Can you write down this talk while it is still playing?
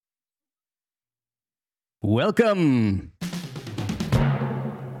Welcome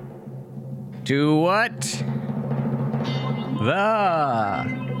to what? The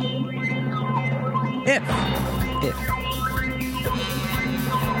If.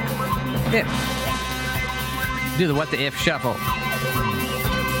 Do the What the If shuffle.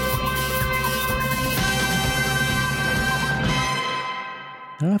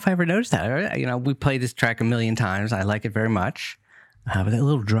 I don't know if I ever noticed that. You know, we played this track a million times. I like it very much. But that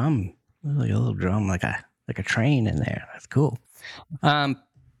little drum, like a little drum, like a train in there. That's cool.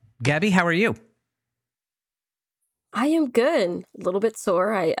 Gabby, how are you? I am good. A little bit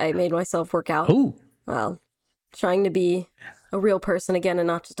sore. I made myself work out. Ooh. Well, trying to be a real person again and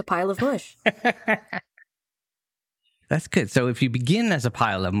not just a pile of mush. That's good. So if you begin as a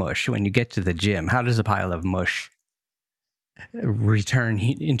pile of mush, when you get to the gym, how does a pile of mush return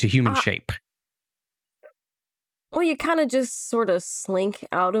into human shape? Well, you kind of just sort of slink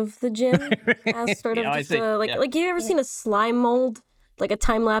out of the gym as sort of just like you ever seen a slime mold, like a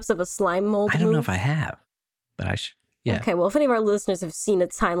time lapse of a slime mold? I don't know if I have, but I should. Yeah. Okay. Well, if any of our listeners have seen a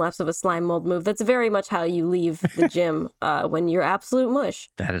time lapse of a slime mold move, that's very much how you leave the gym when you're absolute mush.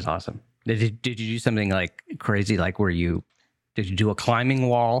 That is awesome. Did you do something like crazy, like did you do a climbing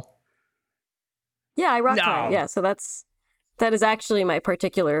wall? Yeah, I rock climb. Yeah, so that is actually my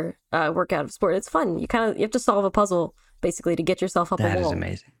particular workout of sport. It's fun. You have to solve a puzzle basically to get yourself up a wall. That is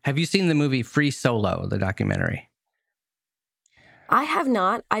amazing. Have you seen the movie Free Solo, the documentary? I have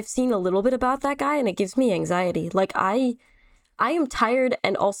not. I've seen a little bit about that guy and it gives me anxiety. Like I am tired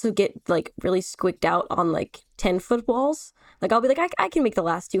and also get like really squicked out on like 10-foot walls. Like I'll be like, I can make the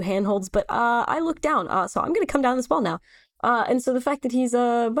last two handholds, but I look down. So I'm going to come down this wall now. And so the fact that he's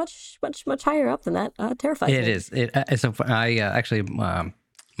much higher up than that terrifies me. It is. I actually,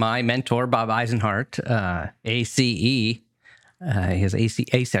 my mentor, Bob Eisenhart, ACE, he has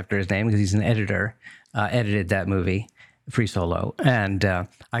Ace after his name because he's an editor, edited that movie, Free Solo. And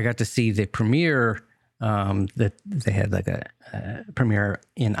I got to see the premiere that they had like a premiere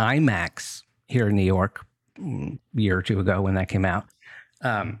in IMAX here in New York a year or two ago when that came out.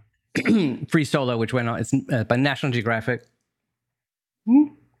 Free Solo, which went on, it's by National Geographic.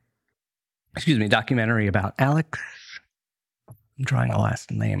 Excuse me, documentary about Alex. I'm drawing a last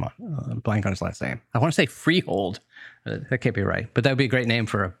name on blank on his last name. I want to say Freehold. That can't be right, but that would be a great name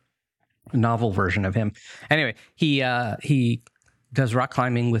for a novel version of him. Anyway, he does rock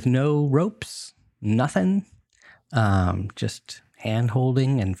climbing with no ropes, nothing, just hand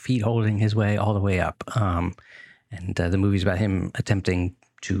holding and feet holding his way all the way up. And the movie's about him attempting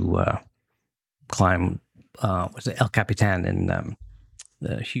to climb, was it El Capitan in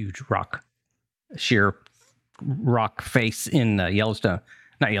the huge sheer rock face in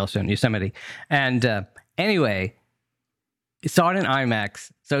Yosemite. And anyway, saw it in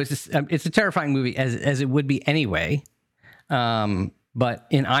IMAX. So it's a terrifying movie as it would be anyway. But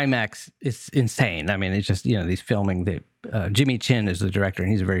in IMAX, it's insane. I mean, it's just, these filming. Jimmy Chin is the director,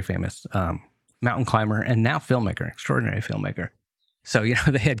 and he's a very famous mountain climber and now filmmaker, extraordinary filmmaker. So,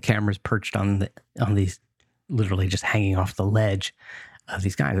 they had cameras perched on these, literally just hanging off the ledge of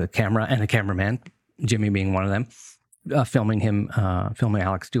these guys, a camera and a cameraman, Jimmy being one of them, filming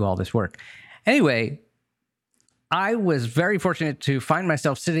Alex do all this work. Anyway, I was very fortunate to find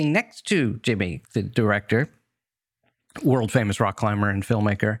myself sitting next to Jimmy, the director, world famous rock climber and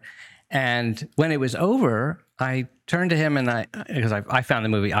filmmaker. And when it was over, I turned to him because I found the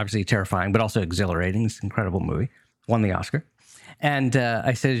movie obviously terrifying, but also exhilarating. It's an incredible movie. Won the Oscar. And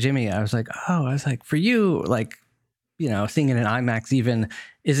I said to Jimmy, I was like, for you, like, seeing it in IMAX even,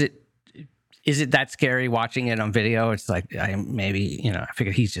 is it that scary watching it on video? It's like, I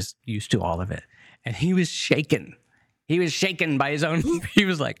figured he's just used to all of it. And he was shaken. He was shaken by his own, he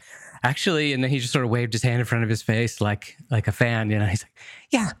was like, actually, and then he just sort of waved his hand in front of his face like a fan, He's like,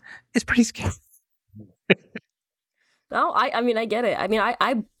 yeah, it's pretty scary. No, I mean, I get it. I mean,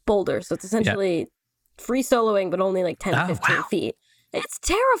 I boulder, so it's essentially free soloing, but only like 10, 15 feet. It's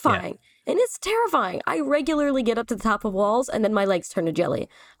terrifying. Yeah. And it's terrifying. I regularly get up to the top of walls and then my legs turn to jelly.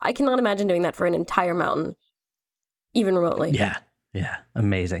 I cannot imagine doing that for an entire mountain, even remotely. Yeah.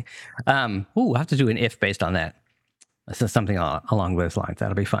 Amazing. We'll have to do an if based on that. So something along those lines.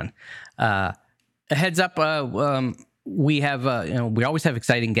 That'll be fun. A heads up, we have, we always have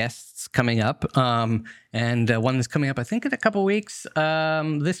exciting guests coming up. And one that's coming up, I think, in a couple weeks.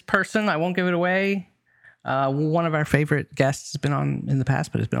 This person, I won't give it away. One of our favorite guests has been on in the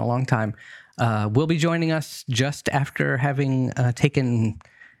past, but it's been a long time. Will be joining us just after having taken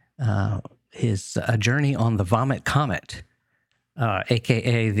his journey on the Vomit Comet,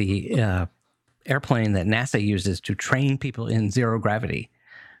 aka the airplane that NASA uses to train people in zero gravity.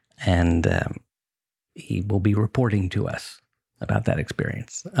 And he will be reporting to us about that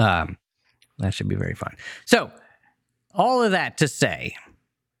experience. That should be very fun. So, all of that to say,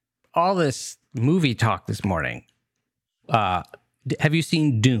 all this movie talk this morning. Have you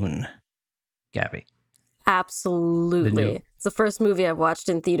seen Dune, Gabby? Absolutely. It's the first movie I've watched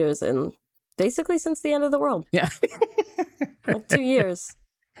in theaters in basically since the end of the world. Yeah. Like 2 years.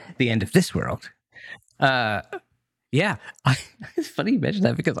 The end of this world. Yeah. It's funny you mentioned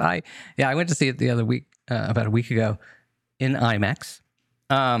that because I went to see it the other week, about a week ago in IMAX.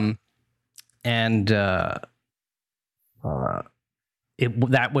 That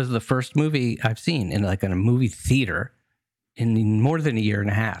was the first movie I've seen in a movie theater in more than a year and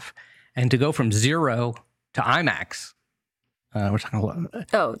a half. And to go from 0 to IMAX, we're talking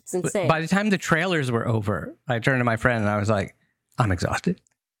it's insane. By the time the trailers were over, I turned to my friend and I was like, I'm exhausted.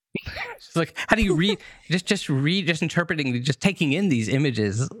 It's like, how do you read? just interpreting, just taking in these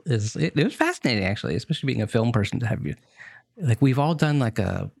images it was fascinating, actually, especially being a film person, to have you, like, we've all done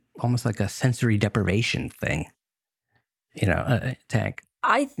almost like a sensory deprivation thing, Tank.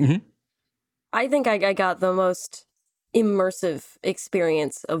 I think I got the most immersive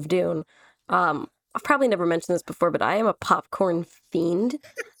experience of Dune. I've probably never mentioned this before, but I am a popcorn fiend.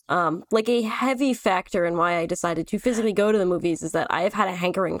 Like, a heavy factor in why I decided to physically go to the movies is that I have had a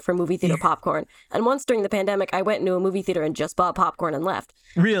hankering for movie theater popcorn. And once during the pandemic, I went into a movie theater and just bought popcorn and left.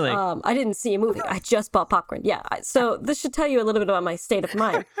 Really? I didn't see a movie. I just bought popcorn. Yeah. So this should tell you a little bit about my state of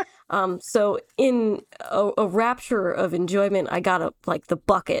mind. So in a rapture of enjoyment, I got the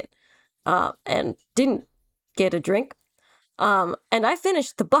bucket and didn't get a drink. And I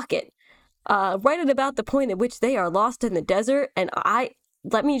finished the bucket right at about the point at which they are lost in the desert. And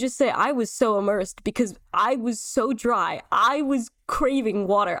let me just say, I was so immersed because I was so dry. I was craving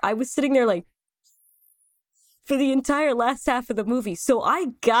water. I was sitting there for the entire last half of the movie. So I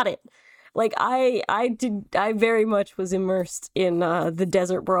got it. Like, I very much was immersed in the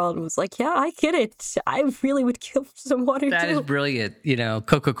desert world and was like, yeah, I get it. I really would kill for some water too. That is brilliant.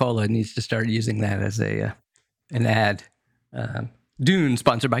 Coca-Cola needs to start using that as an ad. Dune,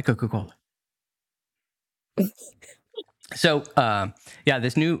 sponsored by Coca-Cola. So,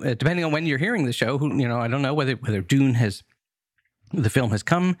 this new, depending on when you're hearing the show, I don't know whether Dune the film has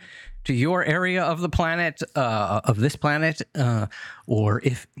come to your area of the planet, of this planet, or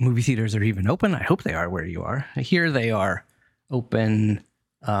if movie theaters are even open. I hope they are where you are. Here they are open.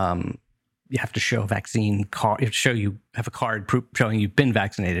 You have to show a vaccine card. You have to you have a card showing you've been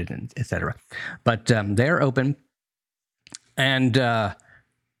vaccinated, and et cetera. But they're open. And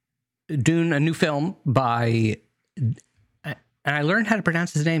Dune, a new film by... And I learned how to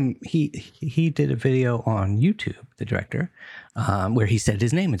pronounce his name. He did a video on YouTube, the director, where he said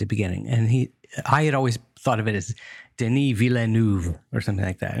his name at the beginning. And I had always thought of it as Denis Villeneuve or something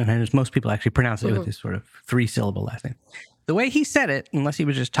like that. And as most people actually pronounce it with this sort of 3-syllable last name. The way he said it, unless he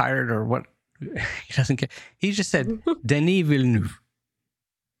was just tired or what, he doesn't care. He just said Denis Villeneuve.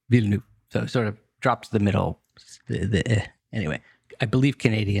 Villeneuve. So it sort of drops the middle. Anyway, I believe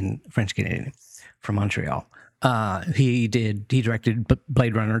French Canadian from Montreal. He directed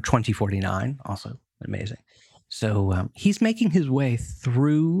Blade Runner 2049, also amazing. So he's making his way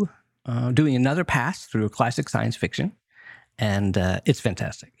through, doing another pass through a classic science fiction, and it's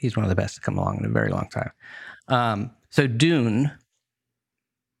fantastic. He's one of the best to come along in a very long time. So Dune,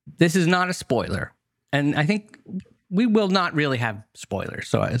 this is not a spoiler, and I think we will not really have spoilers,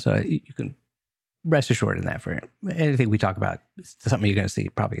 so you can rest assured in that. For anything we talk about, it's something you're going to see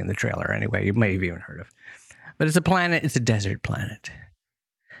probably in the trailer anyway. You may have even heard of. But it's a planet, it's a desert planet.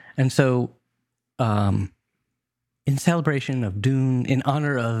 And so, in celebration of Dune, in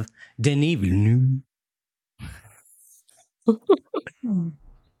honor of Denis Villeneuve,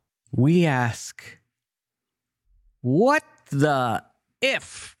 we ask, what the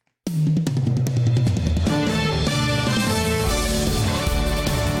if?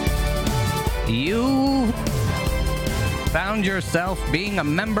 You found yourself being a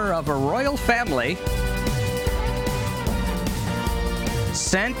member of a royal family,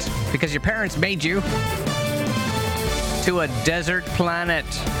 sent because your parents made you to a desert planet,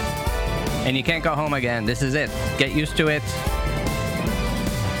 and you can't go home again. This is it. Get used to it.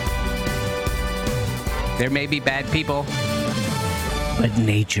 There may be bad people, but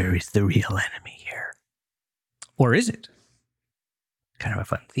nature is the real enemy here. Or is it? Kind of a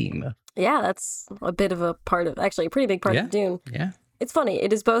fun theme. Yeah, that's a bit of a part of, actually, a pretty big part of Dune. Yeah. It's funny.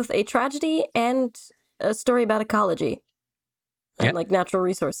 It is both a tragedy and a story about ecology and like natural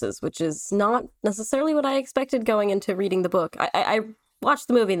resources, which is not necessarily what I expected going into reading the book. I watched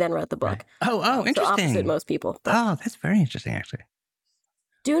the movie and then read the book. Right. Oh, interesting. So opposite most people. Oh, that's very interesting, actually.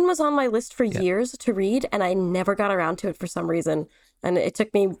 Dune was on my list for years to read, and I never got around to it for some reason. And it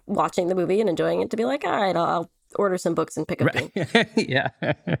took me watching the movie and enjoying it to be like, all right, I'll order some books and pick up Dune. Yeah.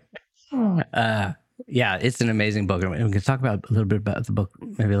 Yeah, it's an amazing book. And we can talk about a little bit about the book,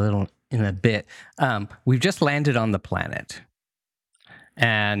 maybe a little in a bit. We've just landed on the planet,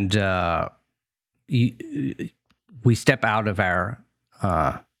 and we step out of our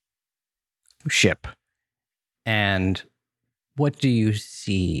ship, and what do you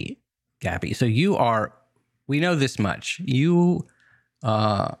see, Gabby? So we know this much. You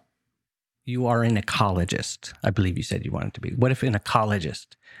are an ecologist. I believe you said you wanted to be. What if an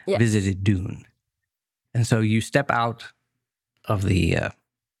ecologist visited Dune? And so you step out of the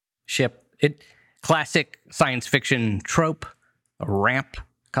ship. Classic science fiction trope. A ramp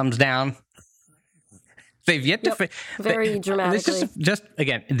comes down. They've yet to very dramatically. Just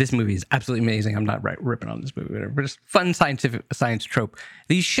again, this movie is absolutely amazing. I'm not ripping on this movie, whatever, but it's fun science trope.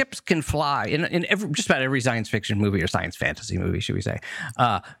 These ships can fly in just about every science fiction movie or science fantasy movie, should we say,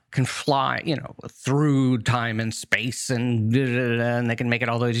 can fly, through time and space, and they can make it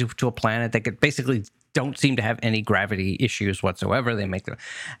all the way to a planet. They could basically don't seem to have any gravity issues whatsoever. They make them,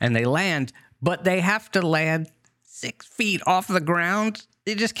 and they land, but they have to land 6 feet off the ground.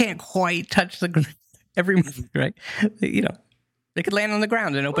 They just can't quite touch the ground. Every movie, right? They could land on the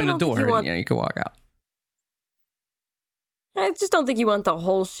ground and open the door, and you could walk out. I just don't think you want the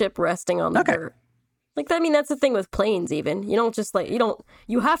whole ship resting on the dirt. That's the thing with planes. Even you don't just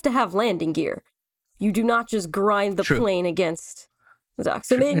you have to have landing gear. You do not just grind the plane against the dock.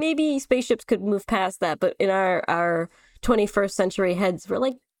 So maybe spaceships could move past that, but in our 21st century heads, we're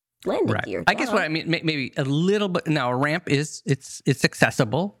like landing gear. I guess what I mean, maybe a little bit. Now a ramp it's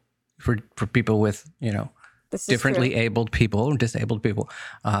accessible for people with, differently abled people, disabled people.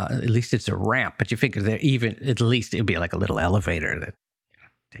 At least it's a ramp, but you figure at least it'd be like a little elevator that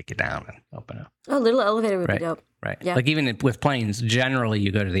take you down and open up. A little elevator would be dope. Right. Yeah. Like even with planes, generally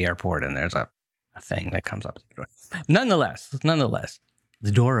you go to the airport and there's a thing that comes up to the door. Nonetheless,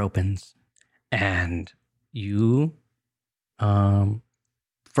 the door opens and you,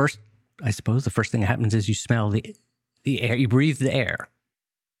 first, I suppose the first thing that happens is you smell the air, you breathe the air.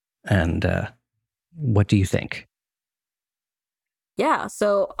 And what do you think? Yeah,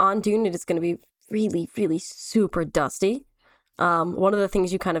 so on Dune, it is going to be really, really super dusty. One of the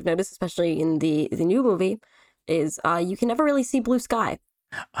things you kind of notice, especially in the new movie, is you can never really see blue sky.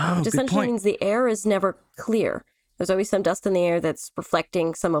 Which essentially means the air is never clear. There's always some dust in the air that's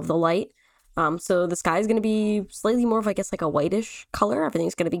reflecting some of the light. So the sky is going to be slightly more of, I guess, like a whitish color.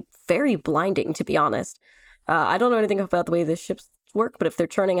 Everything's going to be very blinding, to be honest. I don't know anything about the way the ships work, but if they're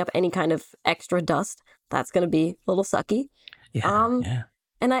churning up any kind of extra dust, that's going to be a little sucky. Yeah.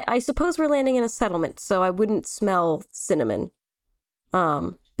 And I suppose we're landing in a settlement, so I wouldn't smell cinnamon.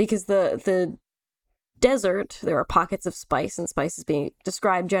 Because the desert, there are pockets of spice, and spice is being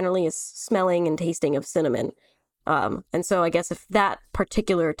described generally as smelling and tasting of cinnamon. And so I guess if that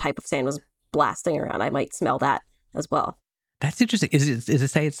particular type of sand was blasting around, I might smell that as well. That's interesting. Is it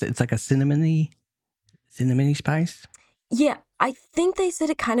say it's like a cinnamony spice? Yeah, I think they said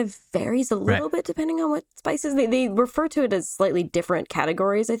it kind of varies a little bit depending on what spices. They refer to it as slightly different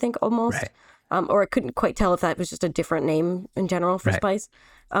categories, I think, almost. Right. Or I couldn't quite tell if that was just a different name in general for spice.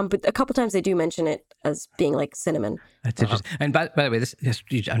 But a couple times they do mention it as being like cinnamon. That's interesting. And by the way, this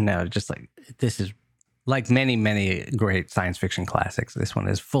is like many, many great science fiction classics. This one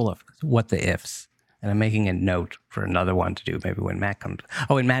is full of what the ifs. And I'm making a note for another one to do maybe when Matt comes.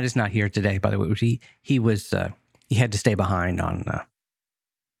 Oh, and Matt is not here today, by the way. He was... he had to stay behind on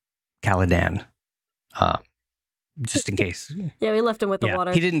Caladan, just in case. Yeah, we left him with the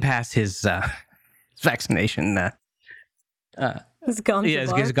water. He didn't pass his vaccination. He's gone.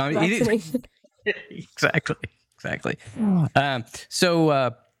 He's gone. Vaccination. Exactly.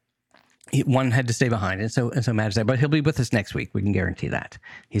 So one had to stay behind, and so Matt said, but he'll be with us next week. We can guarantee that.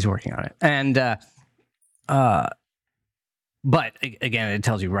 He's working on it, and but again, it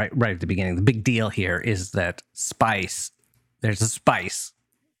tells you right at the beginning, the big deal here is that there's a spice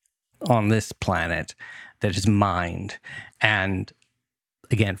on this planet that is mined. And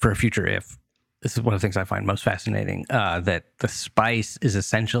again, for a future if, this is one of the things I find most fascinating, that the spice is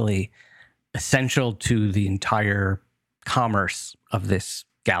essentially essential to the entire commerce of this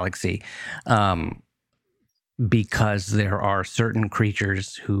galaxy, because there are certain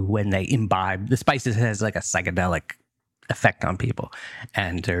creatures who, when they imbibe, the spices has like a psychedelic effect on people.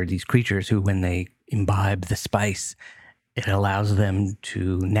 And there are these creatures who, when they imbibe the spice, it allows them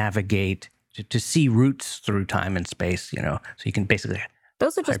to navigate, to see routes through time and space, so you can basically...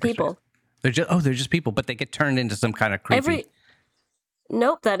 Those are just people. They're just people, but they get turned into some kind of creepy...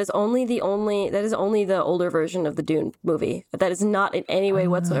 Nope, that is only the older version of the Dune movie. That is not in any way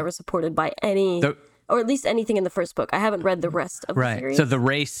whatsoever supported by any, or at least anything in the first book. I haven't read the rest of the Right. series. So the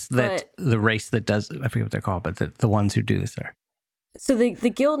race that does, I forget what they're called, but the ones who do this are. So the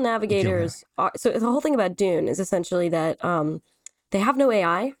Guild Navigators are, so the whole thing about Dune is essentially that they have no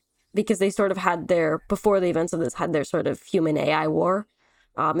AI because they sort of had before the events of this, had their sort of human AI war.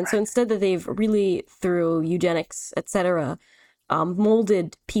 And so instead that they've really, through eugenics, etc.,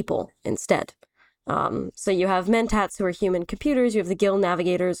 molded people instead. So you have Mentats who are human computers. You have the Guild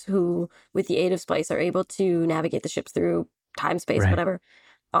Navigators who, with the aid of Spice, are able to navigate the ships through time, space, whatever.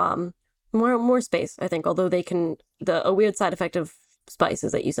 More space, I think, although they can, a weird side effect of Spice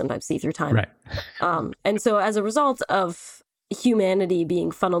is that you sometimes see through time. Right. And so as a result of humanity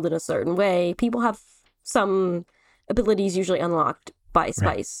being funneled in a certain way, people have some abilities usually unlocked by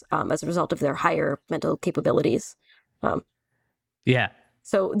Spice as a result of their higher mental capabilities. Yeah.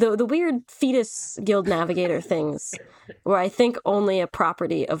 So the weird fetus Guild Navigator things were, I think, only a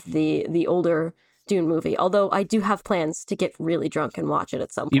property of the older Dune movie, although I do have plans to get really drunk and watch it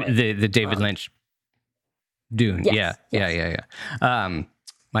at some point. The David Lynch Dune. Yes, Yeah.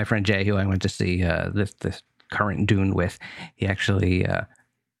 My friend Jay, who I went to see this current Dune with, he actually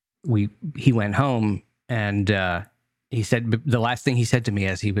he went home and he said the last thing he said to me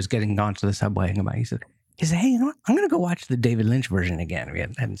as he was getting onto the subway, he said, hey, you know what? I'm going to go watch the David Lynch version again. We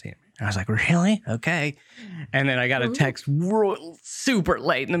hadn't seen it. And I was like, really? Okay. And then I got a text super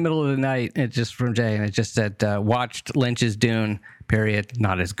late in the middle of the night, just from Jay, and it just said, watched Lynch's Dune, period,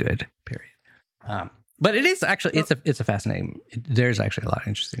 not as good, period. But it is actually, it's a fascinating, there's actually a lot of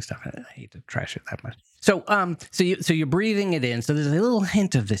interesting stuff in it. I hate to trash it that much. So you're breathing it in. So there's a little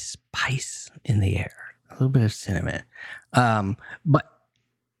hint of this spice in the air, a little bit of cinnamon. But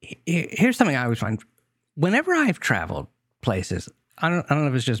here's something I always find. Whenever I've traveled places, I don't know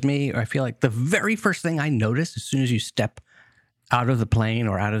if it's just me, or I feel like the very first thing I notice as soon as you step out of the plane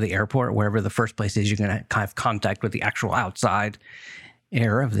or out of the airport, wherever the first place is, you're going to kind of contact with the actual outside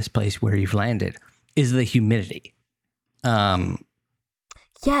air of this place where you've landed, is the humidity. Yes.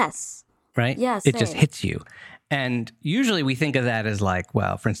 Right? Yes. It just hits you. And usually we think of that as like,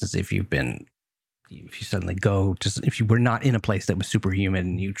 well, for instance, if you suddenly go to, if you were not in a place that was super humid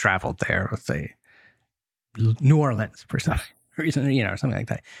and you traveled there, let's say New Orleans for some reason, something like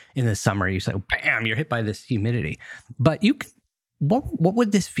that. In the summer, you say, bam, you're hit by this humidity. But what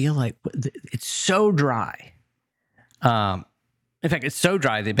would this feel like? It's so dry. In fact, it's so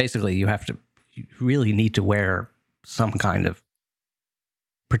dry that basically you really need to wear some kind of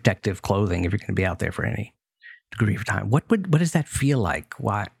protective clothing if you're going to be out there for any degree of time. What does that feel like?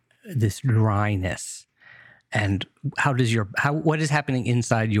 Why this dryness, and what is happening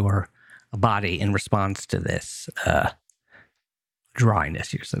inside your body in response to this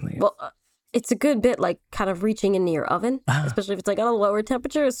dryness you're suddenly? Well, it's a good bit like kind of reaching into your oven, especially if it's like on a lower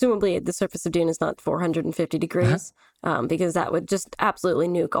temperature. Assumably, the surface of Dune is not 450 degrees, because that would just absolutely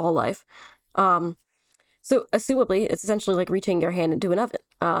nuke all life. So, assumably, it's essentially like reaching your hand into an oven.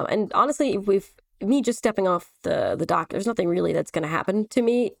 And honestly, me just stepping off the dock, there's nothing really that's going to happen to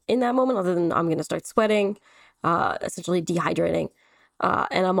me in that moment other than I'm going to start sweating, essentially dehydrating.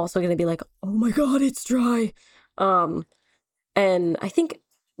 And I'm also going to be like, oh my God, it's dry. And I think,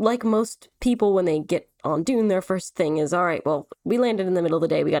 like most people, when they get on Dune, their first thing is, all right, well, we landed in the middle of the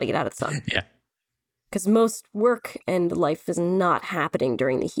day. We got to get out of the sun. Yeah. Because most work and life is not happening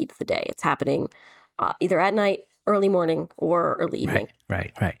during the heat of the day. It's happening either at night, early morning, or early evening.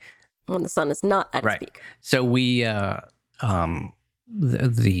 Right. When the sun is not at its peak. So we,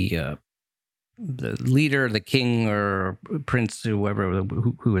 the leader, the king or prince, whoever,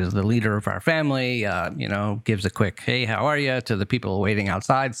 who is the leader of our family, gives a quick, hey, how are you, to the people waiting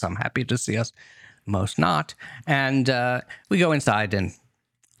outside. Some happy to see us, most not. And we go inside and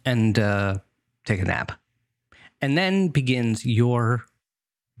take a nap. And then begins your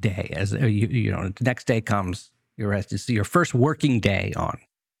day. As the next day comes, it's your first working day on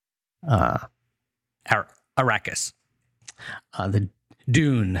Arrakis, the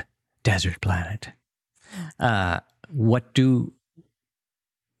Dune desert planet. I would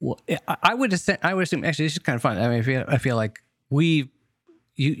assume actually this is kind of fun. I mean, I feel like we've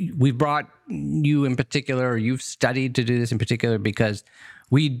brought you in particular, or you've studied to do this in particular, because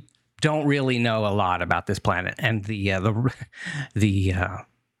we don't really know a lot about this planet, and the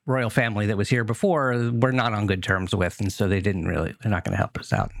royal family that was here before we're not on good terms with, and so they're not going to help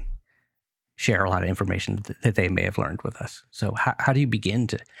us out, share a lot of information that they may have learned with us. So how do you begin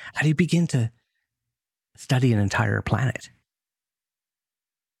to study an entire planet?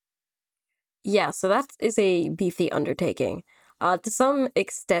 Yeah, so that is a beefy undertaking. To some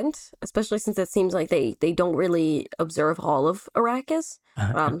extent, especially since it seems like they don't really observe all of Arrakis.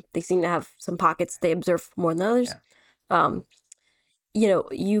 They seem to have some pockets they observe more than others. Yeah.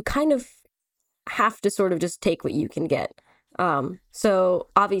 You kind of have to sort of just take what you can get. So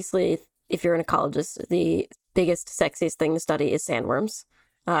obviously, if you're an ecologist, the biggest, sexiest thing to study is sandworms.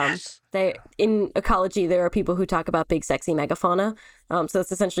 Yes. They in ecology, there are people who talk about big, sexy megafauna. So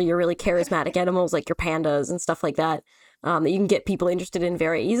that's essentially your really charismatic animals like your pandas and stuff like that. That you can get people interested in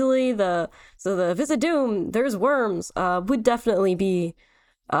very easily. The Vizdoom, there's worms, would definitely be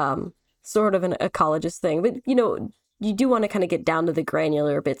sort of an ecologist thing. But you do want to kind of get down to the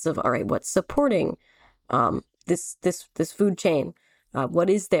granular bits of, all right, what's supporting this food chain? What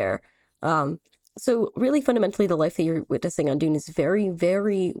is there? So really fundamentally, the life that you're witnessing on Dune is very,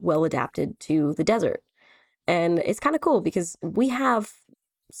 very well adapted to the desert. And it's kind of cool because we have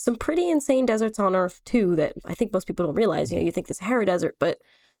some pretty insane deserts on Earth too that I think most people don't realize. You think the Sahara Desert, but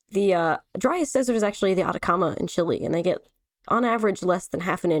the driest desert is actually the Atacama in Chile, and they get on average less than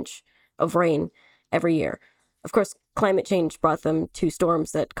half an inch of rain every year. Of course, climate change brought them 2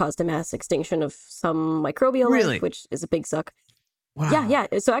 storms that caused a mass extinction of some microbial Really? life, which is a big suck. Wow. Yeah.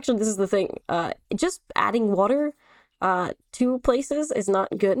 So actually, this is the thing. Just adding water to places is not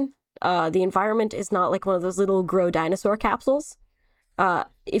good. The environment is not like one of those little grow dinosaur capsules.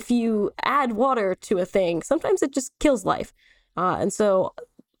 If you add water to a thing, sometimes it just kills life. And so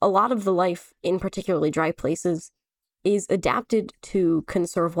a lot of the life in particularly dry places is adapted to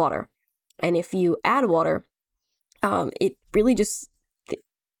conserve water. And if you add water, it really just,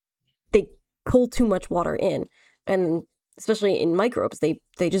 they pull too much water in. And especially in microbes, they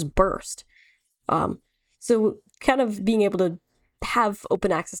just burst. So kind of being able to have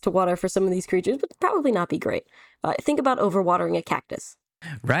open access to water for some of these creatures would probably not be great. Think about overwatering a cactus.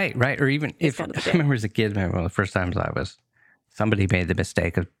 Right. Or even if I remember as a kid, one of the first times somebody made the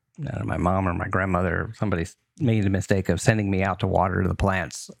mistake of, my mom or my grandmother, somebody made the mistake of sending me out to water the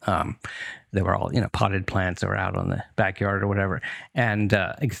plants. They were all, potted plants that were out on the backyard or whatever. And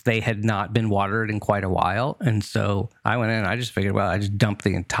they had not been watered in quite a while. And so I went in and I just figured, well, I just dumped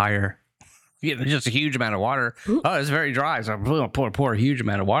the entire, just a huge amount of water. Oh, it's very dry. So I'm going to pour a huge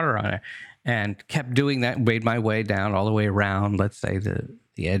amount of water on it. And kept doing that, made my way down all the way around, let's say, the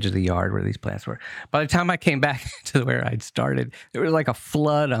edge of the yard where these plants were. By the time I came back to where I'd started, there was like a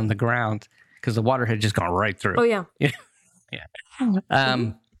flood on the ground because the water had just gone right through. Oh, yeah.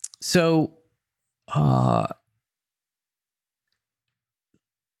 Yeah. So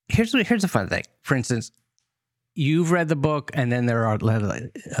here's a fun thing. For instance, you've read the book, and then there are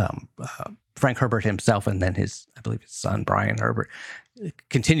Frank Herbert himself, and then I believe his son, Brian Herbert,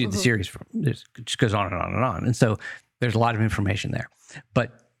 continued the series. It just goes on and on and on. And so there's a lot of information there.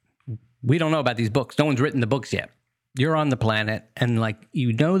 But we don't know about these books. No one's written the books yet. You're on the planet, and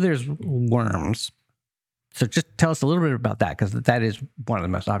there's worms. So just tell us a little bit about that, because that is one of the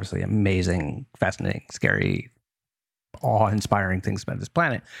most obviously amazing, fascinating, scary, awe-inspiring things about this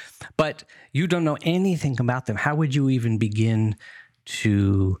planet. But you don't know anything about them. How would you even begin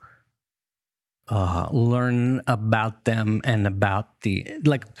to learn about them and about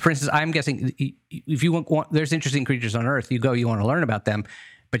for instance, I'm guessing if you want, there's interesting creatures on Earth, you want to learn about them,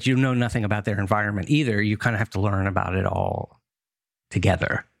 but you know nothing about their environment either. You kind of have to learn about it all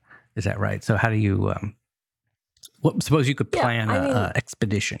together. Is that right? So how do you, suppose you could plan an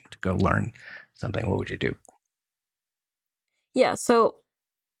expedition to go learn something. What would you do? Yeah. So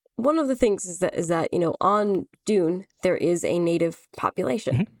one of the things is that on Dune, there is a native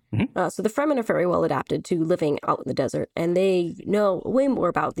population. Mm-hmm. So the Fremen are very well adapted to living out in the desert, and they know way more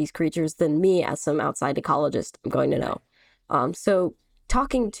about these creatures than me, as some outside ecologist, I'm going to know. So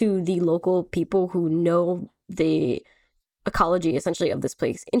talking to the local people who know the ecology, essentially, of this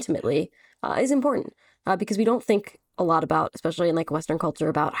place intimately is important, because we don't think a lot about, especially in Western culture,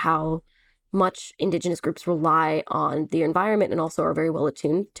 about how much indigenous groups rely on the environment and also are very well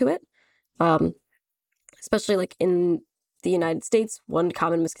attuned to it. Especially in the United States, one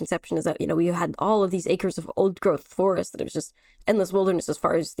common misconception is that, we had all of these acres of old growth forest, that it was just endless wilderness as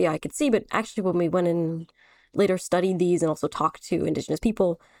far as the eye could see. But actually, when we went and later studied these and also talked to indigenous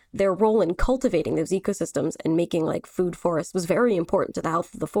people, their role in cultivating those ecosystems and making food forests was very important to the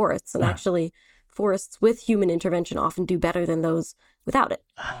health of the forests. And actually, forests with human intervention often do better than those without it.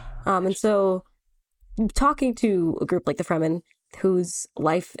 And so talking to a group like the Fremen, whose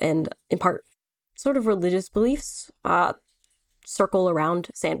life and in part sort of religious beliefs circle around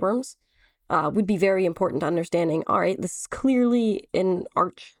sandworms, would be very important to understanding, all right, this is clearly an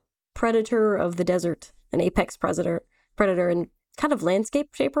arch predator of the desert, an apex predator, and kind of landscape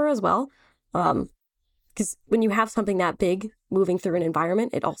shaper as well. because when you have something that big moving through an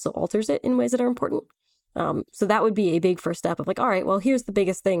environment, it also alters it in ways that are important. So that would be a big first step of like, all right, well, here's the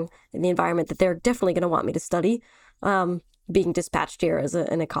biggest thing in the environment that they're definitely going to want me to study. Being dispatched here as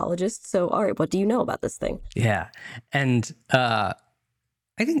an ecologist. So, all right, what do you know about this thing? Yeah. And I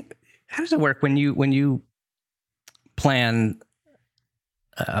think, how does it work when you plan,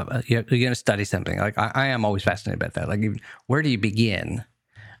 you're going to study something? Like I am always fascinated about that. Like, where do you begin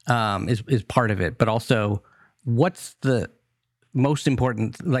is part of it, but also what's the most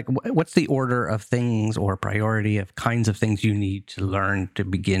important, like what's the order of things or priority of kinds of things you need to learn to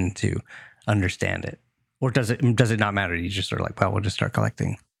begin to understand it? Or does it not matter? You just sort of like, well, we'll just start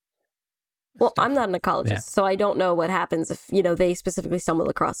collecting. Well, stuff. I'm not an ecologist, so I don't know what happens if, they specifically stumble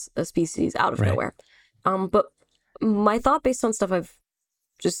across a species out of nowhere. But my thought based on stuff I've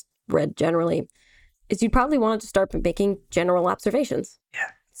just read generally is you'd probably want to start making general observations. Yeah.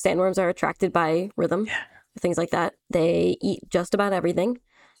 Sandworms are attracted by rhythm, things like that. They eat just about everything.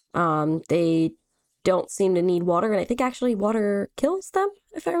 They don't seem to need water, and I think actually water kills them,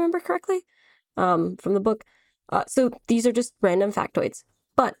 if I remember correctly. From the book. So these are just random factoids.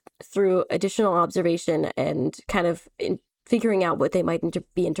 But through additional observation and kind of figuring out what they might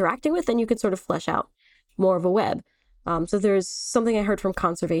be interacting with, then you could sort of flesh out more of a web. So there's something I heard from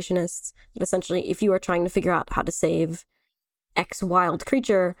conservationists that essentially if you are trying to figure out how to save X wild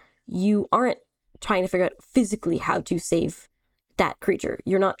creature, you aren't trying to figure out physically how to save that creature.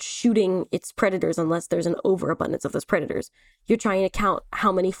 You're not shooting its predators unless there's an overabundance of those predators. You're trying to count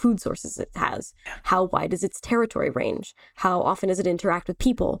how many food sources it has, how wide is its territory range, how often does it interact with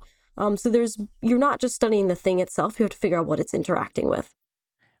people. So you're not just studying the thing itself, you have to figure out what it's interacting with.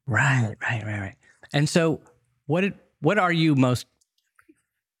 Right. And so what are you most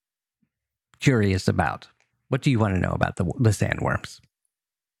curious about? What do you want to know about the sandworms?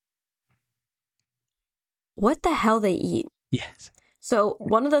 What the hell they eat? Yes. So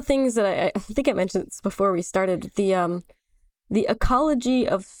one of the things that I think I mentioned this before we started, the ecology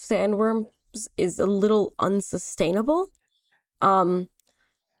of sandworms is a little unsustainable. So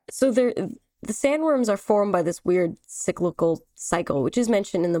the sandworms are formed by this weird cyclical cycle, which is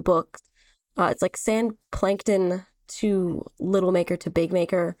mentioned in the book. It's like sand plankton to little maker to big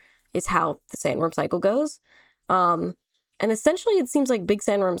maker is how the sandworm cycle goes. And essentially it seems like big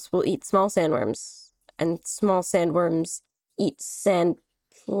sandworms will eat small sandworms and small sandworms eat sand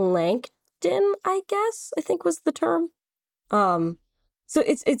plankton, I guess, I think was the term. So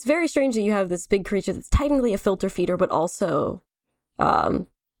it's very strange that you have this big creature that's technically a filter feeder, but also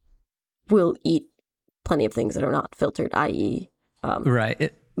will eat plenty of things that are not filtered, i.e.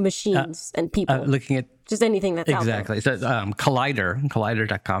 Machines and people. Looking at just anything that's exactly. out there. So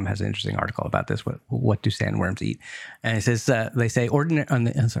Collider.com has an interesting article about this. What do sandworms eat? And it says they say the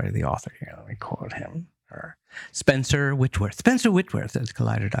author here. Let me quote him. Spencer Whitworth. Spencer Whitworth at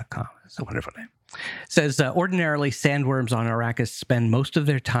Collider.com. It's a wonderful name. Says ordinarily sandworms on Arrakis spend most of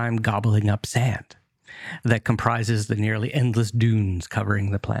their time gobbling up sand that comprises the nearly endless dunes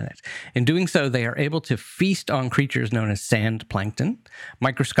covering the planet. In doing so, they are able to feast on creatures known as sand plankton,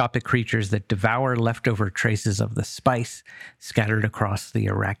 microscopic creatures that devour leftover traces of the spice scattered across the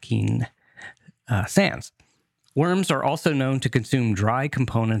Arrakeen sands. Worms are also known to consume dry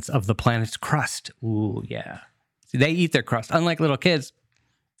components of the planet's crust. Ooh, yeah. See, they eat their crust. Unlike little kids,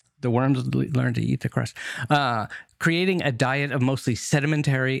 the worms learn to eat the crust, creating a diet of mostly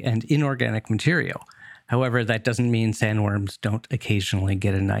sedimentary and inorganic material. However, that doesn't mean sandworms don't occasionally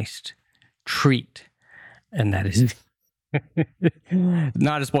get a nice treat. And that is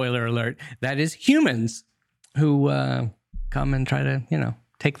not a spoiler alert. That is humans who come and try to,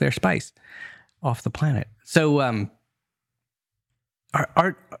 take their spice off the planet. So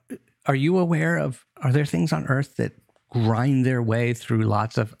are you aware of, are there things on Earth that grind their way through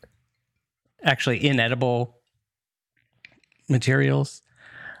lots of actually inedible materials?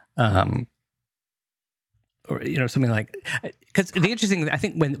 Or something like, because the interesting, I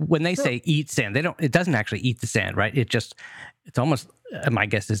think when they say eat sand, it doesn't actually eat the sand, right? It's almost, my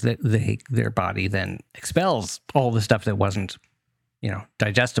guess is that their body then expels all the stuff that wasn't,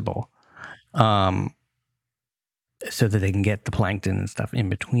 digestible, so that they can get the plankton and stuff in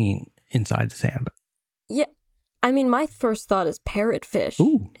between inside the sand. Yeah. I mean, my first thought is parrotfish.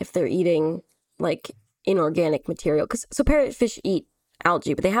 Ooh. If they're eating like inorganic material. So parrotfish eat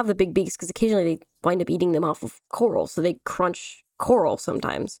algae, but they have the big beaks because occasionally they wind up eating them off of coral. So they crunch coral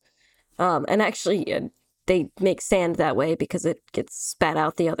sometimes. And actually, they make sand that way because it gets spat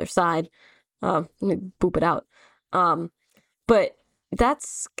out the other side. Boop it out. But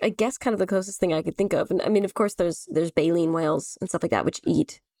that's, I guess, kind of the closest thing I could think of. And I mean, of course, there's baleen whales and stuff like that, which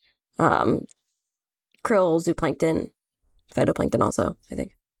eat krill, zooplankton, phytoplankton also, I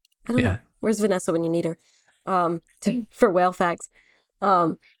think. I don't know. Where's Vanessa when you need her? For whale facts.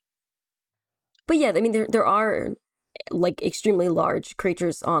 But yeah, I mean, there are like extremely large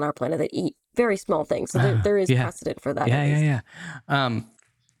creatures on our planet that eat very small things. So there is precedent for that. Yeah.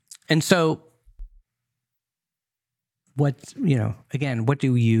 And so what, again, what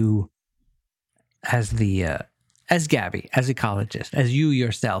do you, as Gabby, as ecologist, as you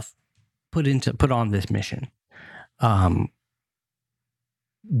yourself put on this mission,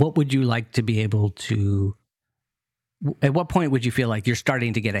 what would you like to be able to, at what point would you feel like you're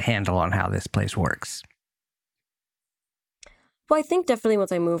starting to get a handle on how this place works? Well, I think definitely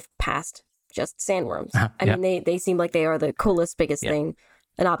once I move past just sandworms. I mean, they seem like they are the coolest, biggest thing.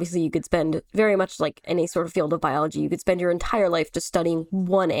 And obviously you could spend very much like any sort of field of biology. You could spend your entire life just studying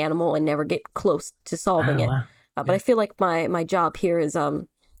one animal and never get close to solving it. Wow. But I feel like my job here is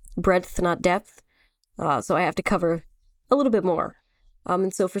breadth, not depth. So I have to cover a little bit more.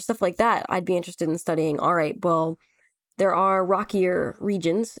 And so for stuff like that, I'd be interested in studying, all right, well, there are rockier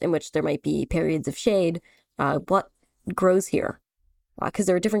regions in which there might be periods of shade. What grows here? Because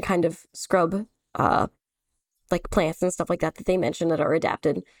there are different kind of scrub, like plants and stuff like that they mention that are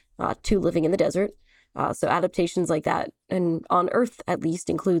adapted to living in the desert. So adaptations like that, and on Earth at least,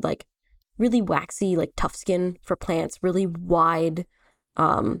 include like really waxy, like tough skin for plants, really wide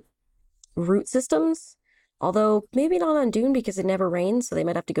root systems. Although maybe not on Dune because it never rains, so they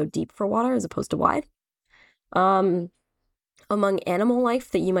might have to go deep for water as opposed to wide. Among animal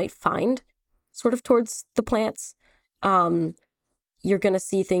life that you might find sort of towards the plants, you're going to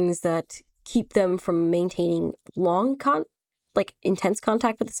see things that keep them from maintaining intense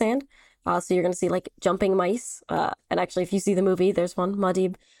contact with the sand. So you're going to see like jumping mice. And actually, if you see the movie, there's one,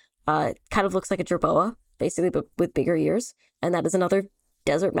 Muad'Dib, kind of looks like a jerboa, basically, but with bigger ears. And that is another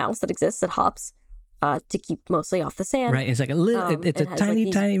desert mouse that exists that hops to keep mostly off the sand. Right. It's like a little, it's a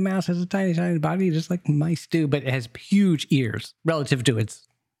tiny, tiny mouse, has a tiny, tiny body, just like mice do, but it has huge ears relative to its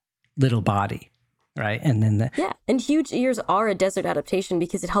little body. Right. And then and huge ears are a desert adaptation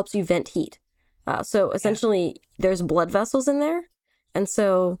because it helps you vent heat. So essentially there's blood vessels in there. And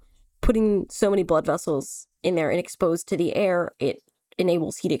so putting so many blood vessels in there and exposed to the air, it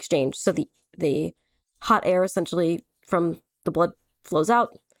enables heat exchange. So the hot air essentially from the blood flows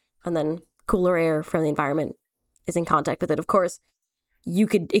out, and then cooler air from the environment is in contact with it. Of course,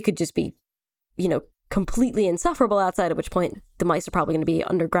 it could just be, completely insufferable outside, at which point the mice are probably going to be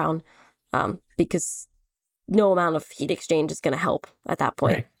underground, because no amount of heat exchange is going to help at that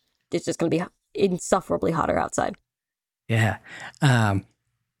point. Right. It's just going to be insufferably hotter outside. Yeah.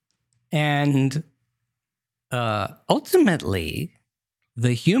 And ultimately,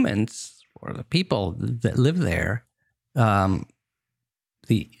 the humans or the people that live there,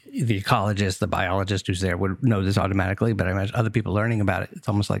 the ecologist, the biologist who's there would know this automatically, but I imagine other people learning about it, it's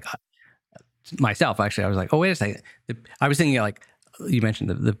almost like myself, actually, I was like, oh, wait a second. I was thinking like, you mentioned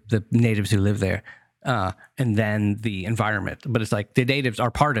the natives who live there, and then the environment, but it's like the natives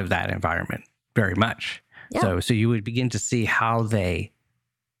are part of that environment very much. Yeah. So you would begin to see how they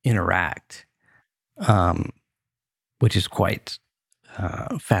interact, which is quite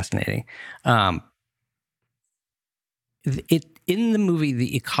fascinating. In the movie,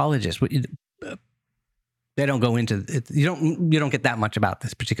 the ecologist, they don't go into it. You don't get that much about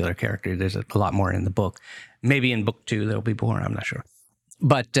this particular character. There's a lot more in the book. Maybe in book 2 there'll be more. I'm not sure.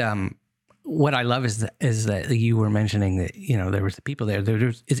 But what I love is that you were mentioning that there was the people there.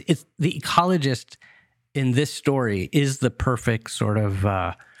 It's the ecologist in this story is the perfect sort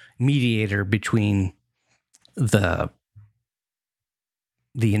of mediator between the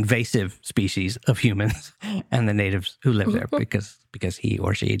invasive species of humans and the natives who live there, because he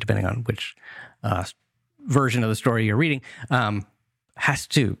or she, depending on which version of the story you're reading, has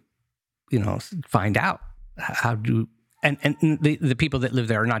to, find out how to, and the people that live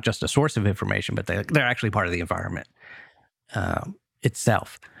there are not just a source of information, but they're actually part of the environment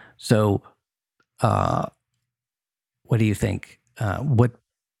itself. So, what do you think?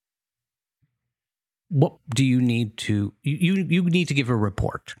 What do you need to, you need to give a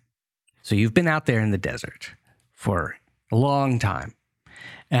report. So you've been out there in the desert for a long time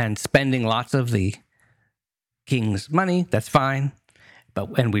and spending lots of the king's money. That's fine.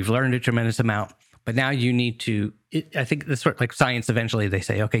 And we've learned a tremendous amount, but now you need to, I think it's sort of like science. Eventually they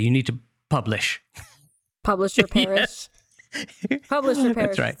say, okay, you need to publish. Publish or perish. Publish or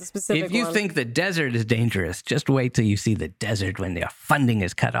perish. That's right. Is the specific if you one. think the desert is dangerous, just wait till you see the desert when their funding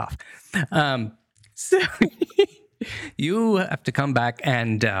is cut off. So you have to come back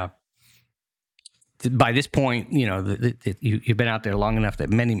and by this point, you've been out there long enough that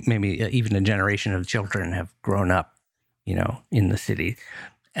maybe even a generation of children have grown up, in the city,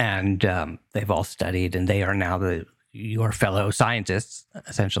 and they've all studied, and they are now your fellow scientists,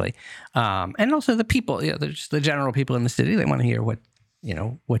 essentially, and also the people, just the general people in the city. They want to hear what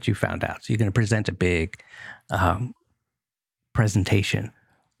you found out. So you're going to present a big presentation.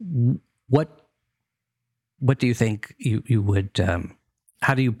 What do you think you would?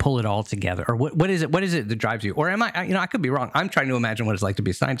 How do you pull it all together, or what is it? What is it that drives you? Or am I? I could be wrong. I'm trying to imagine what it's like to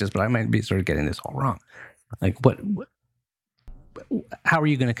be a scientist, but I might be sort of getting this all wrong. Like, how are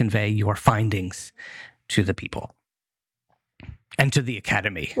you going to convey your findings to the people and to the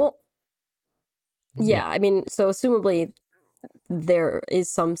academy? Well, yeah, I mean, so assumably there is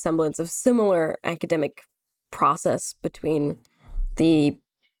some semblance of similar academic process between I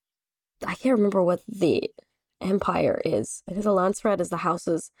can't remember what the empire is. I think the Landsraad is the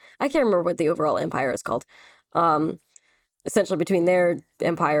houses. I can't remember what the overall empire is called. Essentially between their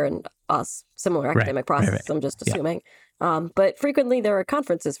empire and us, similar academic process. Right. I'm just assuming. Yeah. But frequently there are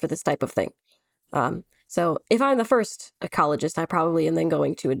conferences for this type of thing. So if I'm the first ecologist, I probably am then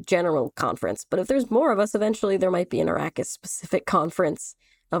going to a general conference. But if there's more of us, eventually there might be an Arrakis-specific conference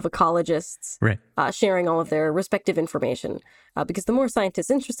of ecologists, right, sharing all of their respective information. Because the more scientists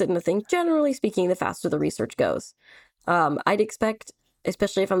interested in a thing, generally speaking, the faster the research goes. I'd expect,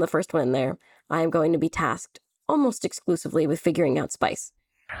 especially if I'm the first one in there, I am going to be tasked almost exclusively with figuring out spice.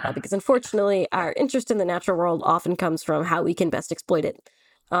 Because unfortunately, our interest in the natural world often comes from how we can best exploit it.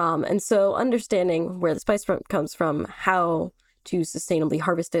 And so understanding where the spice comes from, how to sustainably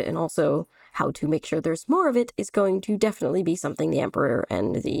harvest it, and also how to make sure there's more of it is going to definitely be something the Emperor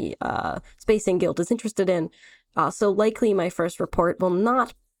and the Spacing Guild is interested in. So likely my first report will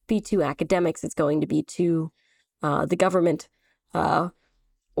not be to academics. It's going to be to the government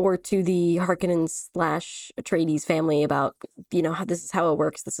or to the Harkonnen/Atreides family about, how this is how it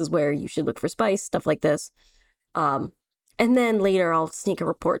works. This is where you should look for spice, stuff like this. And then later I'll sneak a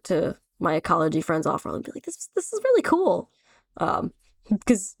report to my ecology friends off and be like, this is really cool.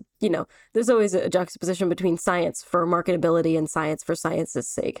 Because, there's always a juxtaposition between science for marketability and science for science's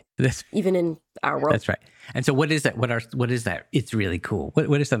sake, even in our world. That's right. And so what is that? What is that? It's really cool.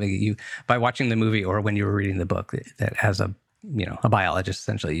 What is something that you, by watching the movie or when you were reading the book, that as a biologist,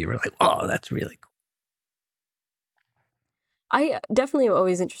 essentially, you were like, oh, that's really cool. I definitely am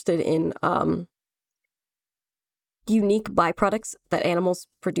always interested in unique byproducts that animals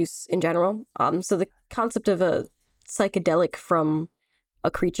produce in general. So the concept of a psychedelic from a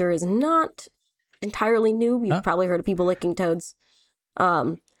creature is not entirely new. You've probably heard of people licking toads.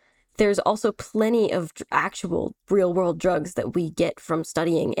 There's also plenty of actual real-world drugs that we get from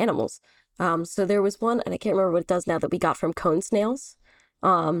studying animals. So there was one, and I can't remember what it does now, that we got from cone snails.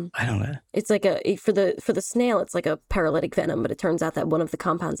 I don't know. It's like for the snail, it's like a paralytic venom, but it turns out that one of the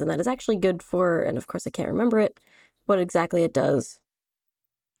compounds in that is actually good for, and of course I can't remember what exactly it does.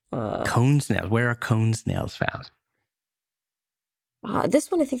 Cone snails. Where are cone snails found? This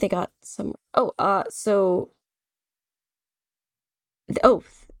one I think they got some. It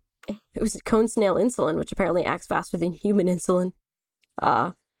was cone snail insulin, which apparently acts faster than human insulin.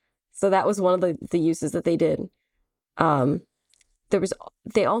 So that was one of the uses that they did.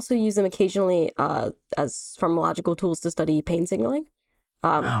 They also use them occasionally as pharmacological tools to study pain signaling,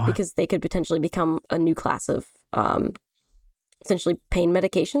 because they could potentially become a new class of essentially pain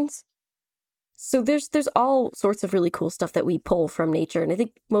medications. So there's all sorts of really cool stuff that we pull from nature, and I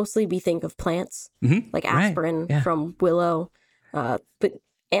think mostly we think of plants, like aspirin from willow, but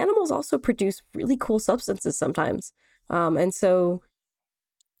animals also produce really cool substances sometimes, and so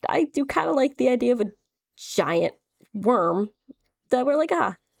I do kind of like the idea of a giant worm that we're like,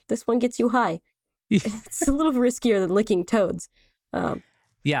 this one gets you high. It's a little riskier than licking toads.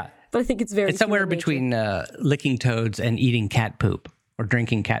 Yeah. But I think it's very... It's somewhere between licking toads and eating cat poop or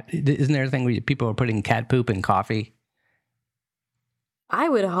drinking cat... Isn't there a thing where people are putting cat poop in coffee? I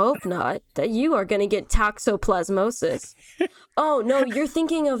would hope not. That you are going to get toxoplasmosis. Oh, no, you're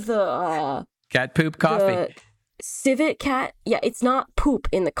thinking of the... cat poop coffee. The civet cat. Yeah, it's not poop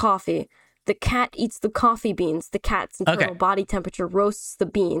in the coffee. The cat eats the coffee beans. The cat's internal body temperature roasts the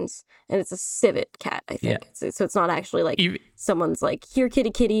beans, and it's a civet cat, I think. Yeah. So it's not actually like someone's like, here, kitty,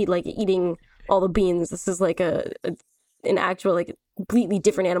 kitty, like eating all the beans. This is like an actual, like, completely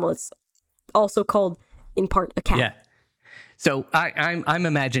different animal. It's also called, in part, a cat. Yeah. So I'm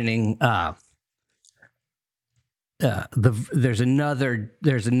imagining there's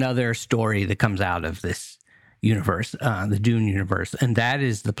another story that comes out of this universe, the Dune universe, and that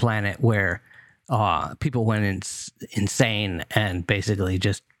is the planet where people went insane and basically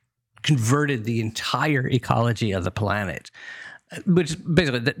just converted the entire ecology of the planet. Which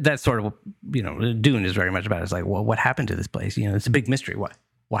basically that's sort of, Dune is very much about. It's like, well, what happened to this place? It's a big mystery.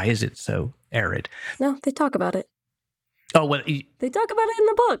 Why is it so arid? No, they talk about it. Oh, well, they talk about it in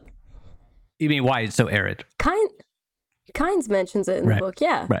the book. You mean why it's so arid? Kynes mentions it in the book.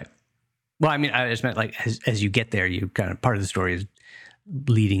 Yeah. Right. Well, I mean, I just meant like as you get there, you kind of part of the story is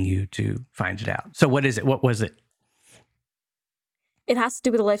leading you to find it out. So what is it? What was it? It has to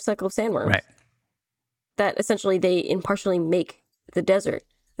do with the life cycle of sandworms. Right. That essentially they impartially make the desert.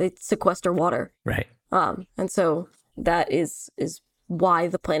 They sequester water. Right. And so that is why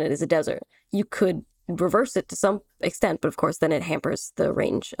the planet is a desert. You could reverse it to some extent, but of course then it hampers the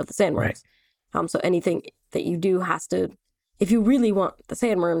range of the sandworms. Right. So anything that you do has to, if you really want the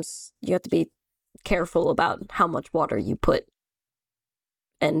sandworms, you have to be careful about how much water you put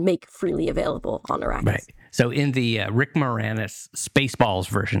and make freely available on Arrakis. Right. So in the Rick Moranis Spaceballs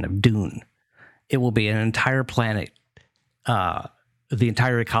version of Dune, it will be an entire planet. The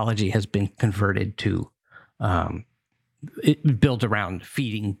entire ecology has been converted to built around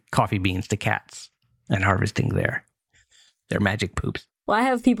feeding coffee beans to cats and harvesting their magic poops. Well, I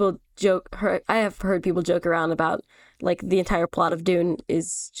have heard people joke around about like the entire plot of Dune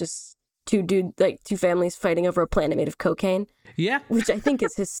is just two families fighting over a planet made of cocaine. Yeah. Which I think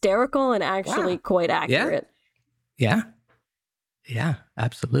is hysterical and actually quite accurate. Yeah. Yeah,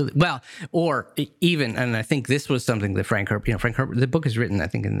 absolutely. Well, or even, and I think this was something that Frank Herbert, the book is written, I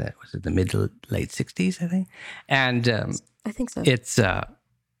think in the mid to late 60s, I think. And I think so. It's,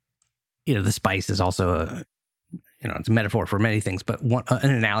 the spice is also it's a metaphor for many things, but an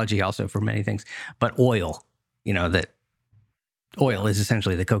analogy also for many things. But oil, that oil is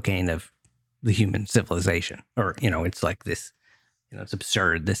essentially the cocaine of the human civilization. Or, it's like this, it's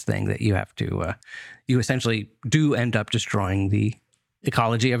absurd, this thing that you have to, you essentially do end up destroying the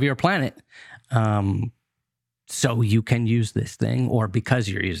ecology of your planet. So you can use this thing, or because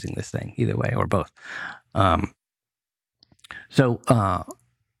you're using this thing, either way, or both. So,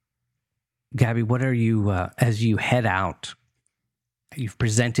 Gabby, what are you, as you head out, you've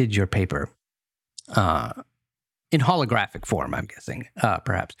presented your paper in holographic form, I'm guessing,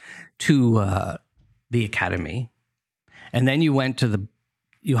 perhaps, to the Academy. And then you went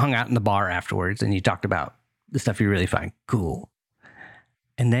you hung out in the bar afterwards and you talked about the stuff you really find cool.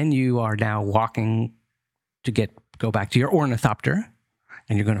 And then you are now walking to go back to your ornithopter,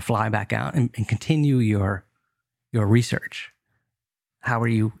 and you're going to fly back out and continue your research. How are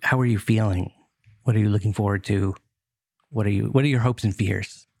you feeling? What are you looking forward to? What are your hopes and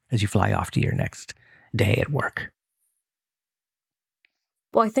fears as you fly off to your next day at work?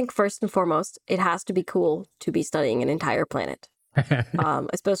 Well, I think first and foremost, it has to be cool to be studying an entire planet.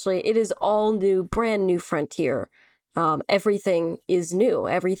 Especially, it is all new, brand new frontier. Everything is new.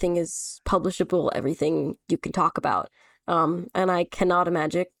 Everything is publishable. Everything you can talk about. And I cannot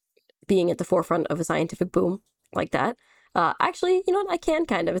imagine being at the forefront of a scientific boom like that. Actually, you know what? I can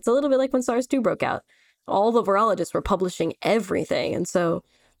kind of. It's a little bit like when SARS-2 broke out. All the virologists were publishing everything. And so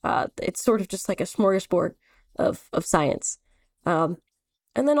it's sort of just like a smorgasbord of science.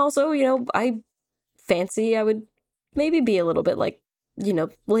 And then also, I would maybe be a little bit like,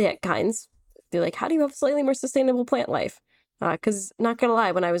 Liet Kynes. Be like, how do you have slightly more sustainable plant life? Because not gonna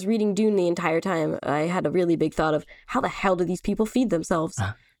lie, when I was reading Dune the entire time, I had a really big thought of how the hell do these people feed themselves?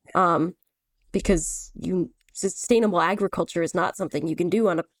 Because sustainable agriculture is not something you can do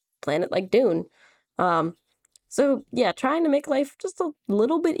on a planet like Dune. So yeah, trying to make life just a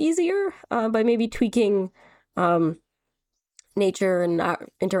little bit easier by maybe tweaking nature and our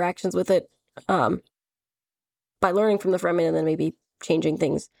interactions with it by learning from the Fremen and then maybe changing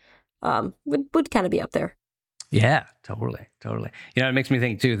things would kind of be up there. Yeah, totally. It makes me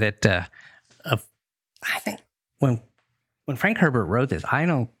think too that I think when Frank Herbert wrote this, I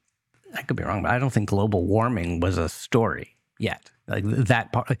could be wrong, but I don't think global warming was a story yet. Like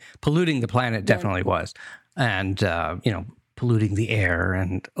that part, polluting the planet definitely was, and polluting the air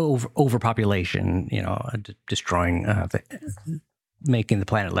and overpopulation, destroying making the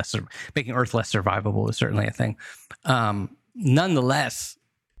planet making Earth less survivable is certainly a thing. Nonetheless,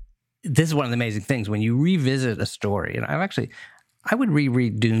 this is one of the amazing things when you revisit a story, and I would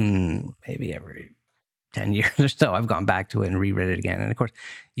reread Dune maybe every 10 years or so. I've gone back to it and reread it again. And of course,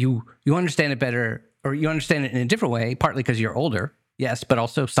 you understand it better, or you understand it in a different way, partly because you're older, yes, but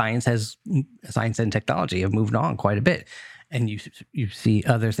also science and technology have moved on quite a bit. And you see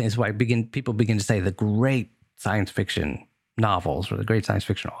other things. Why people begin to say the great science fiction novels or the great science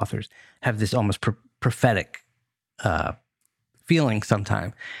fiction authors have this almost prophetic feeling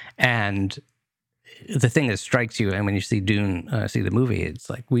sometime. And the thing that strikes you, and when you see Dune, see the movie, it's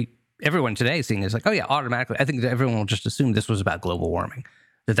like everyone today is seeing is like, oh yeah, automatically. I think that everyone will just assume this was about global warming,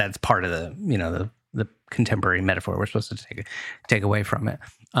 that's part of the contemporary metaphor we're supposed to take away from it.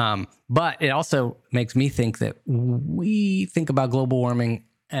 But it also makes me think that we think about global warming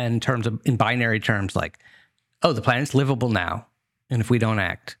in binary terms, like, oh, the planet's livable now, and if we don't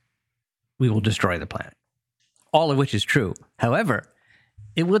act, we will destroy the planet. All of which is true. However,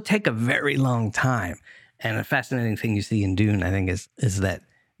 it will take a very long time. And a fascinating thing you see in Dune, I think, is that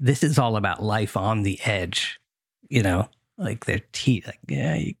this is all about life on the edge. Like their teeth. Like,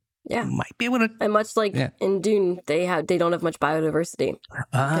 you might be able to. And much like in Dune, they don't have much biodiversity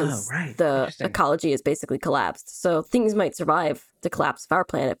because the ecology is basically collapsed. So things might survive the collapse of our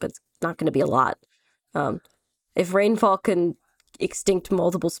planet, but it's not going to be a lot. If rainfall can extinct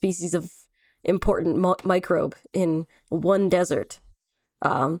multiple species of important microbe in one desert,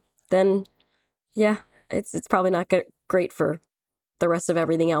 then it's probably not great for the rest of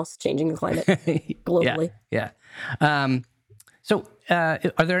everything else, changing the climate globally. So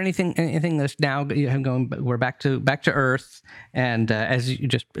are there anything that's now you have going? We're back to Earth, and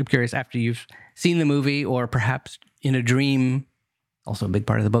I'm curious, after you've seen the movie, or perhaps in a dream, also a big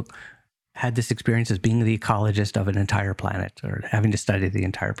part of the book, had this experience as being the ecologist of an entire planet, or having to study the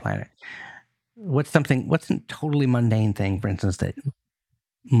entire planet. What's a totally mundane thing, for instance, that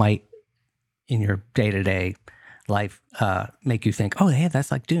might in your day-to-day life make you think, oh, yeah,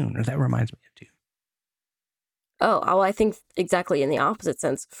 that's like Dune, or that reminds me of Dune? Oh, I think exactly in the opposite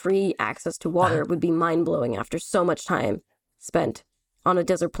sense. Free access to water would be mind-blowing after so much time spent on a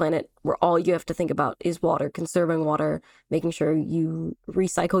desert planet where all you have to think about is water, conserving water, making sure you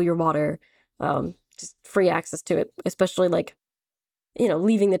recycle your water, just free access to it, especially like,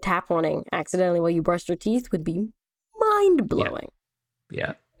 leaving the tap running accidentally while you brush your teeth would be mind-blowing.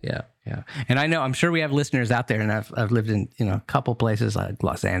 Yeah. And I'm sure we have listeners out there, and I've lived in, a couple places like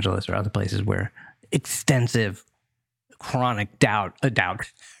Los Angeles or other places where extensive chronic drought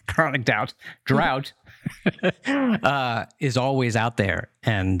is always out there.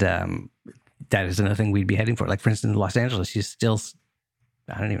 And that is another thing we'd be heading for. Like, for instance, in Los Angeles, you still,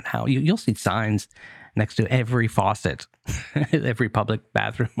 I don't even know how, you'll see signs next to every faucet, every public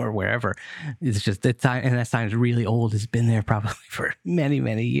bathroom or wherever. It's just that sign, and that sign is really old. It's been there probably for many,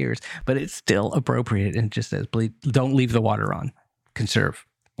 many years, but it's still appropriate and just says, please don't leave the water on. Conserve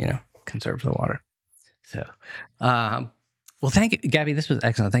the water. So, well, thank you, Gabby. This was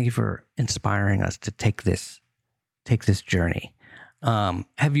excellent. Thank you for inspiring us to take this journey.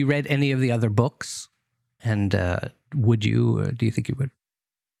 Have you read any of the other books? And do you think you would?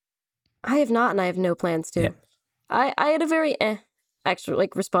 I have not, and I have no plans to. Yeah. I had a very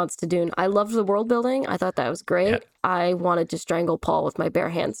response to Dune. I loved the world building. I thought that was great. Yeah. I wanted to strangle Paul with my bare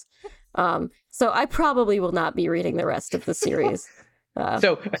hands. So I probably will not be reading the rest of the series.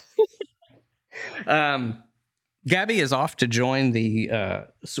 Gabby is off to join the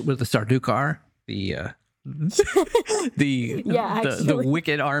Sardaukar, the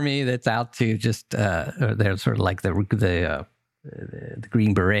wicked army that's out to just they're sort of like the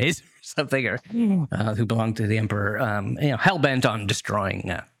Green Berets or something, or who belong to the Emperor, hell bent on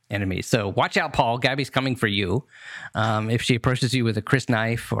destroying enemies. So watch out, Paul. Gabby's coming for you. If she approaches you with a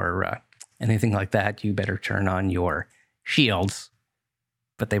crysknife or anything like that, you better turn on your shields.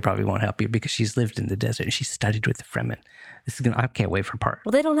 But they probably won't help you because she's lived in the desert and she's studied with the Fremen. I can't wait for part.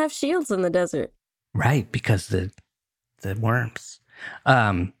 Well, they don't have shields in the desert, right? Because the worms.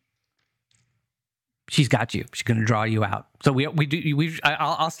 She's got you. She's going to draw you out. So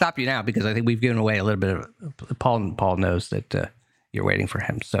I'll stop you now because I think we've given away a little bit of. Paul knows that you're waiting for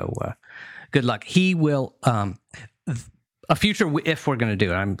him. So good luck. He will. A future, if we're going to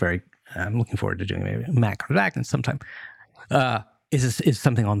do it, I'm looking forward to doing it. Maybe Matt comes back and sometime. Is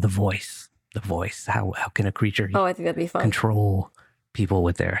something on the voice. The voice. How can a creature? Oh, I think that'd be fun. Control people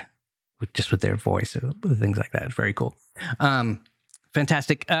with their voice, things like that. It's very cool.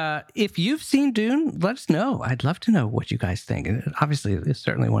 Fantastic. If you've seen Dune, let us know. I'd love to know what you guys think. And obviously, it's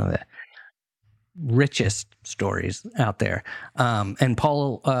certainly one of the richest stories out there. And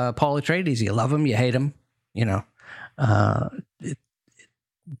Paul Atreides, you love him, you hate him.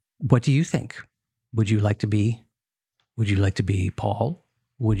 What do you think? Would you like to be Paul?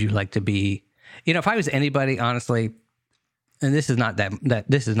 Would you like to be? If I was anybody, honestly, and this is not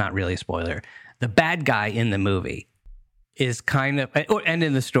this is not really a spoiler. The bad guy in the movie is kind of, and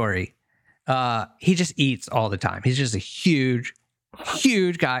in the story, he just eats all the time. He's just a huge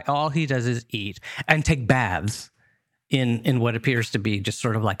guy. All he does is eat and take baths in what appears to be just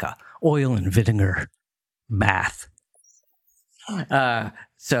sort of like a oil and vinegar bath.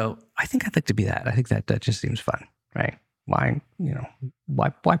 So I think I'd like to be that. I think that just seems fun, right?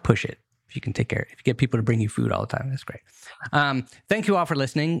 why push it? If you can take care, if you get people to bring you food all the time, that's great. Thank you all for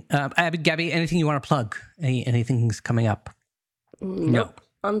listening. Gabby, anything you want to plug? Anything's coming up? Nope.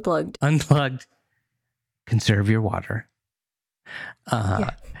 No. Unplugged. Conserve your water.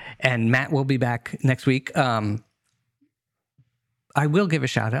 And Matt will be back next week. I will give a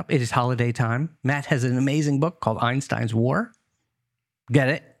shout out. It is holiday time. Matt has an amazing book called Einstein's War. Get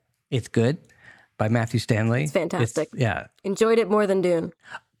it? It's good. By Matthew Stanley. It's fantastic. Enjoyed it more than Dune.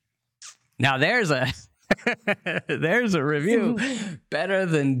 Now there's a review better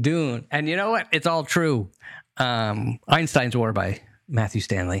than Dune. And you know what? It's all true. Einstein's War by Matthew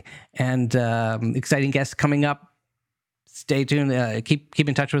Stanley. And exciting guests coming up. Stay tuned. Keep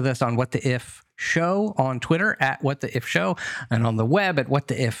in touch with us on What the If Show on Twitter at What the If Show and on the web at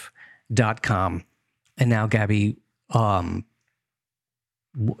whattheif.com. And now, Gabby, our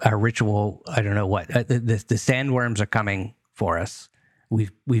ritual, I don't know what, the sandworms are coming for us.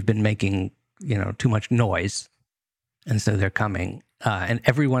 We've been making, too much noise, and so they're coming. And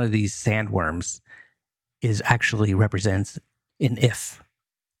every one of these sandworms is actually represents an if.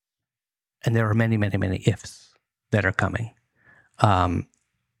 And there are many, many, many ifs that are coming.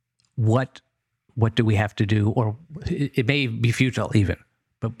 What do we have to do? Or it may be futile even,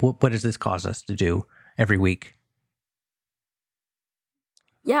 but what does this cause us to do every week?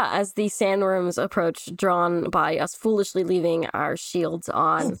 Yeah, as the sandworms approach, drawn by us foolishly leaving our shields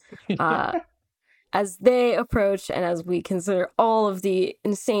on, as they approach and as we consider all of the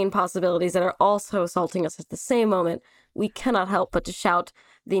insane possibilities that are also assaulting us at the same moment, we cannot help but to shout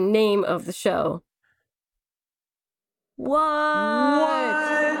the name of the show. What?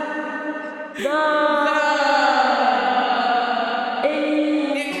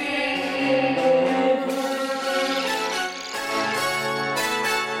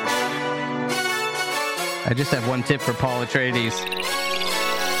 I just have one tip for Paul Atreides.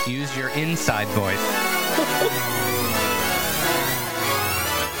 Use your inside voice.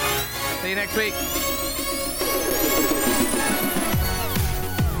 See you next week.